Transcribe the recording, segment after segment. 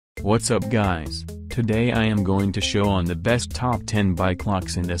What's up guys, today I am going to show on the best top 10 bike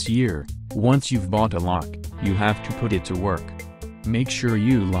locks in this year. Once you've bought a lock, you have to put it to work. Make sure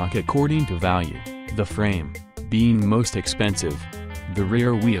you lock according to value, the frame being most expensive, the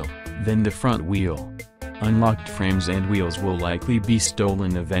rear wheel, then the front wheel. Unlocked frames and wheels will likely be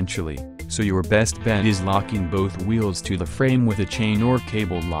stolen eventually, so your best bet is locking both wheels to the frame with a chain or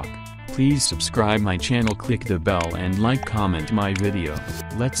cable lock. Please subscribe my channel, click the bell and comment my video.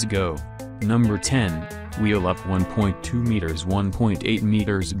 Let's go. Number 10, Wheel Up 1.2 meters 1.8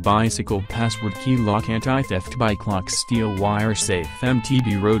 meters Bicycle Password Key Lock Anti-Theft Bike Lock Steel Wire Safe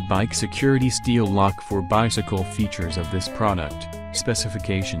MTB Road Bike Security Steel Lock for bicycle. Features of this product.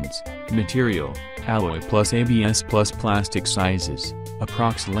 Specifications: material, alloy plus ABS plus plastic. Sizes: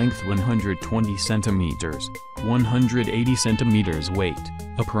 approx length 120 cm, 180 cm weight,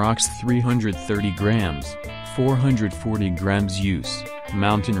 approx 330 grams, 440 grams. Use: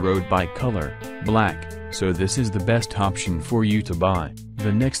 mountain road bike. Color: black, so this is the best option for you to buy.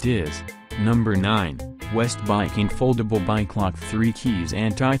 The next is number 9, West Biking Foldable Bike Lock 3 Keys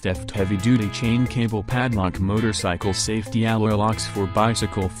Anti-Theft Heavy Duty Chain Cable Padlock Motorcycle Safety Alloy Locks for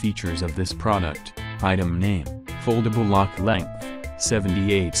bicycle. Features of this product. Item name: foldable lock. Length: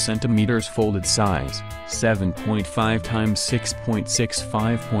 78 cm. Folded size: 7.5 x 6.6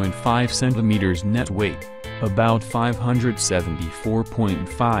 5.5 cm. Net weight: about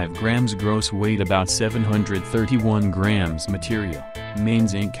 574.5 grams. Gross weight: about 731 grams. Material: main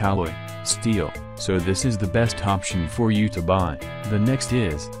zinc alloy, steel, so this is the best option for you to buy. The next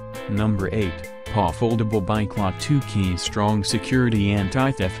is number 8, PAW Foldable Bike Lock 2 Key Strong Security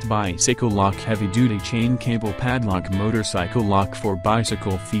Anti-Theft Bicycle Lock Heavy Duty Chain Cable Padlock Motorcycle Lock for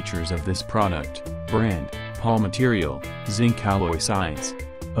bicycle. Features of this product. Brand: PAW. Material: zinc alloy. Size: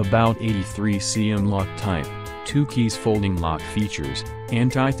 about 83 cm. Lock type: 2 keys folding lock. Features: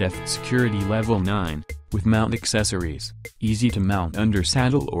 anti-theft security level 9, with mount accessories, easy to mount under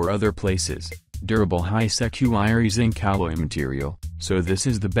saddle or other places. Durable high security zinc alloy material, so this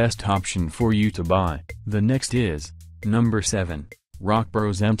is the best option for you to buy. The next is number 7,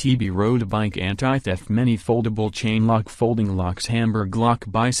 ROCKBROS MTB Road Bike Anti-Theft Mini Foldable Chain Lock Folding Locks Hamburg-Lock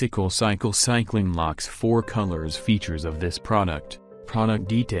Bicycle Cycle Cycling Locks. 4 colors. Features of this product. Product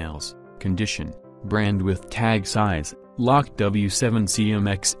details: condition, brand with tag. Size: lock W7 cm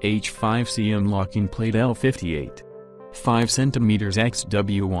x H5 cm. Locking plate L58, 5 cm x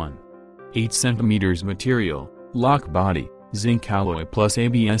W1, 8 cm. Material: lock body, zinc alloy plus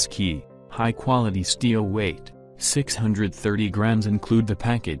ABS key, high quality steel. Weight: 630 grams. Include the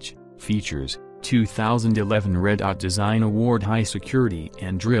package. Features: 2011 Red Dot Design Award. High security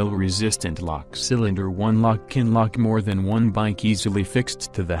and drill resistant lock. Cylinder 1 lock can lock more than one bike easily.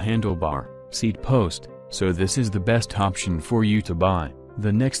 Fixed to the handlebar, seat post, so this is the best option for you to buy.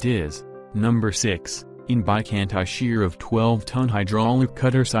 The next is number 6, INBIKE Anti-Shear of 12-ton Hydraulic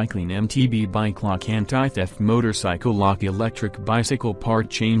Cutter Cycling MTB Bike Lock Anti-Theft Motorcycle Lock Electric Bicycle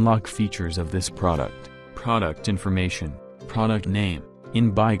Part Chain Lock. Features of this product. Product information. Product name: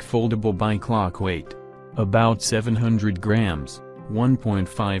 INBIKE Foldable Bike Lock. Weight: about 700 grams,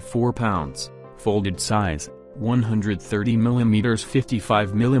 1.54 pounds. Folded size: 130 mm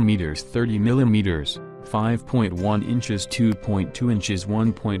 55 mm 30 mm, 5.1 inches 2.2 inches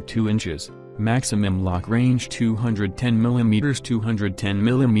 1.2 inches. Maximum lock range: 210 mm 210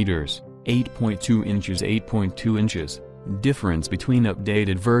 mm, 8.2 inches 8.2 inches. Difference between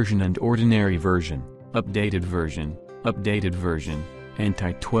updated version and ordinary version. Updated version: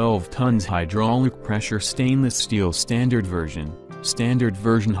 anti-12 tons hydraulic pressure stainless steel. Standard version: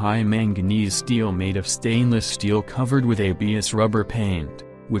 high manganese steel made of stainless steel covered with ABS rubber paint,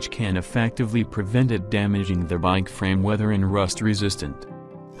 which can effectively prevent it damaging the bike frame. Weather and rust resistant.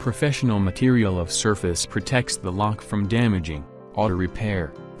 Professional material of surface protects the lock from damaging. Auto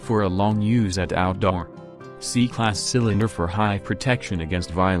repair, for a long use at outdoor. C-class cylinder for high protection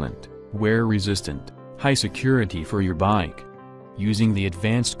against violent wear. Resistant, high security for your bike. Using the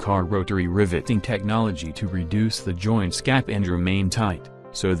advanced car rotary riveting technology to reduce the joints gap and remain tight,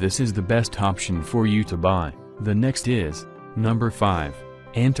 so this is the best option for you to buy. The next is number 5,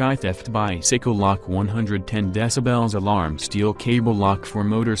 Anti-Theft Bicycle Lock 110 decibels Alarm Steel Cable Lock for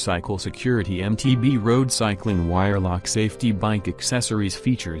Motorcycle Security MTB Road Cycling Wire Lock Safety Bike Accessories.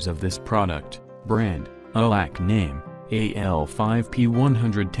 Features of this product. Brand: ALAC. Name: AL5P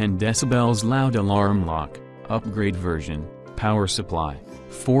 110 decibels Loud Alarm Lock. Upgrade version: power supply,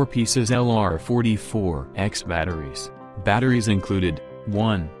 4 pieces LR44X batteries. Batteries included: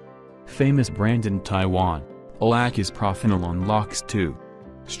 1. Famous brand in Taiwan. ALAC is professional locks. 2.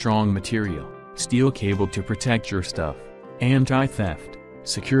 Strong material, steel cable to protect your stuff. Anti-theft,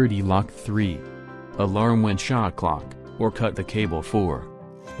 Security lock 3. Alarm when shock lock, or cut the cable 4.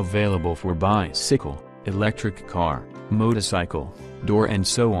 Available for bicycle, electric car, motorcycle, door and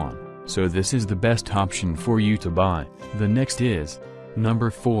so on, so this is the best option for you to buy. The next is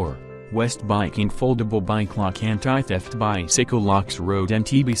number 4. West Biking Foldable Bike Lock Anti-Theft Bicycle Locks Road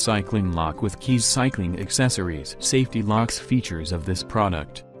MTB Cycling Lock with Keys Cycling Accessories Safety Locks Features of this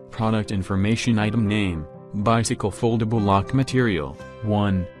product. Product information. Item name, bicycle foldable lock material.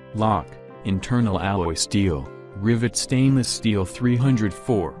 1. Lock, internal alloy steel, rivet stainless steel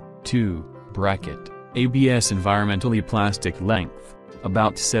 304. 2. Bracket, ABS environmentally plastic length,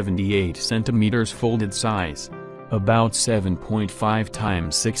 about 78 cm folded size, about 7.5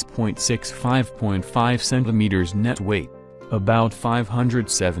 times 6.65.5 cm net weight, about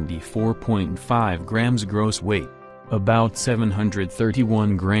 574.5 grams gross weight, about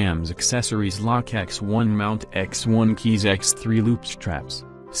 731 grams. Accessories. Lock X1 mount, X1 keys, X3 loop straps,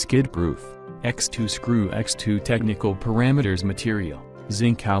 skid proof, X2 screw, X2 technical parameters. Material,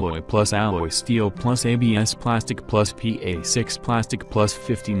 zinc alloy plus alloy steel plus ABS plastic plus PA6 plastic plus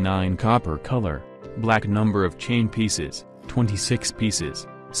 59 copper. Color, black. Number of chain pieces, 26 pieces,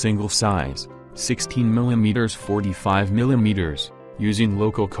 single size, 16 mm 45 mm, using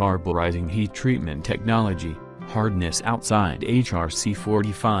local carburizing heat treatment technology. Hardness outside HRC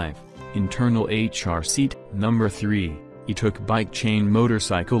 45, internal HRC. Number 3. Etook Bike Chain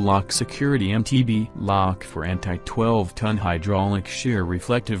Motorcycle Lock Security MTB Lock for anti-12-ton hydraulic shear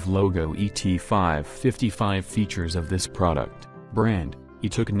reflective logo ET555. Features of this product. Brand,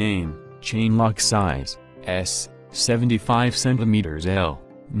 Etook. Name, chain lock size, S, 75 cm L,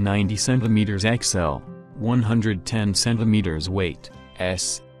 90 cm XL, 110 cm weight,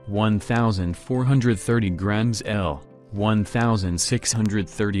 S, 1,430 grams L,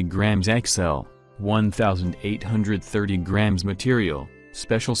 1,630 grams XL, 1,830 grams. Material,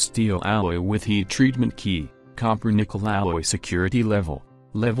 special steel alloy with heat treatment. Key, copper nickel alloy. Security level,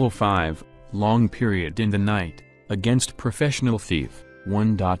 level 5, long period in the night, against professional thief.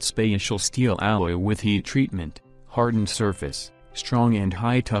 1. Special steel alloy with heat treatment, hardened surface, strong and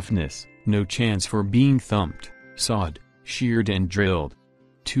high toughness, no chance for being thumped, sawed, sheared and drilled.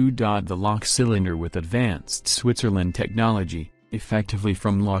 2. The lock cylinder with advanced Switzerland technology, effectively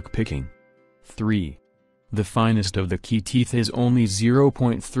from lock picking. 3. The finest of the key teeth is only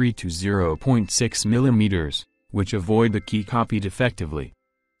 0.3 to 0.6 mm, which avoid the key copied effectively.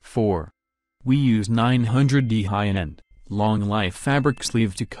 4. We use 900D high-end, long-life fabric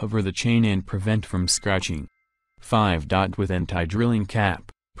sleeve to cover the chain and prevent from scratching. 5. With anti-drilling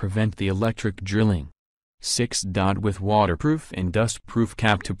cap, prevent the electric drilling. 6. With waterproof and dust-proof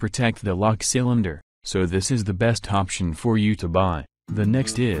cap to protect the lock cylinder, so this is the best option for you to buy. The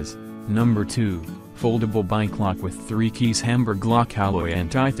next is number 2. Foldable bike lock with 3 keys. Hamburg-Lock alloy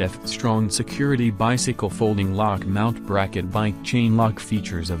anti-theft strong security bicycle folding lock mount bracket bike chain lock.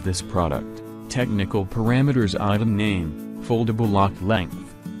 Features of this product. Technical parameters. Item name, foldable lock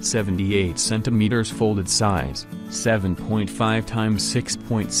length, 78 cm folded size, 7.5 times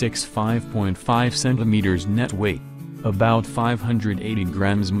 6.65.5 cm net weight, about 580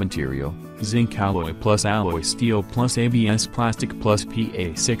 grams. Material, zinc alloy plus alloy steel plus ABS plastic plus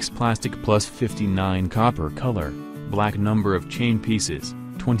PA6 plastic plus 59 copper. Color, black. Number of chain pieces,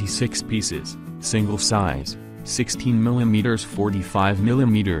 26 pieces, single size, 16 mm 45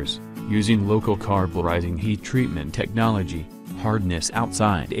 mm, using local carburizing heat treatment technology. Hardness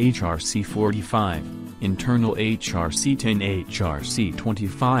outside HRC 45, internal HRC 10 HRC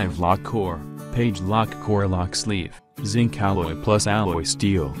 25. Lock core, page lock core lock sleeve, zinc alloy plus alloy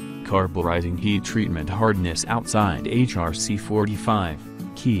steel, carburizing heat treatment. Hardness outside HRC 45,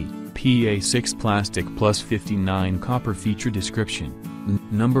 key, PA6 plastic plus 59 copper. Feature description.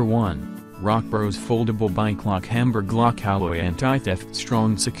 Number 1. ROCKBROS Foldable Bike Lock Hamburg-Lock alloy anti-theft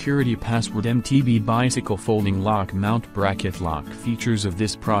strong security password MTB bicycle folding lock mount bracket lock. Features of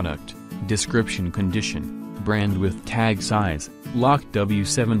this product. Description. Condition, brand with tag size, lock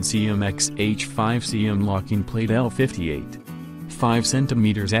W7cm x H5cm locking plate L58, 5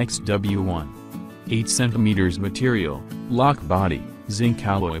 cm x W1, 8 cm. Material, lock body, zinc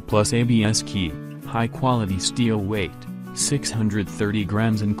alloy plus ABS key, high quality steel. Weight, 630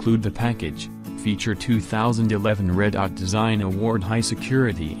 grams. Include the package. Feature 2011 Red Dot Design Award high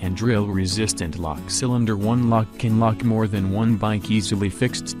security and drill resistant lock cylinder. One lock can lock more than one bike easily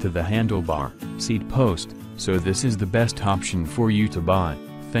fixed to the handlebar, seat post, so this is the best option for you to buy.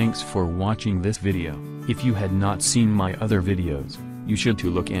 Thanks for watching this video. If you had not seen my other videos, you should to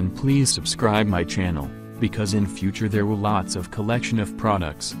look and please subscribe my channel, because in future there will lots of collection of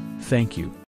products. Thank you.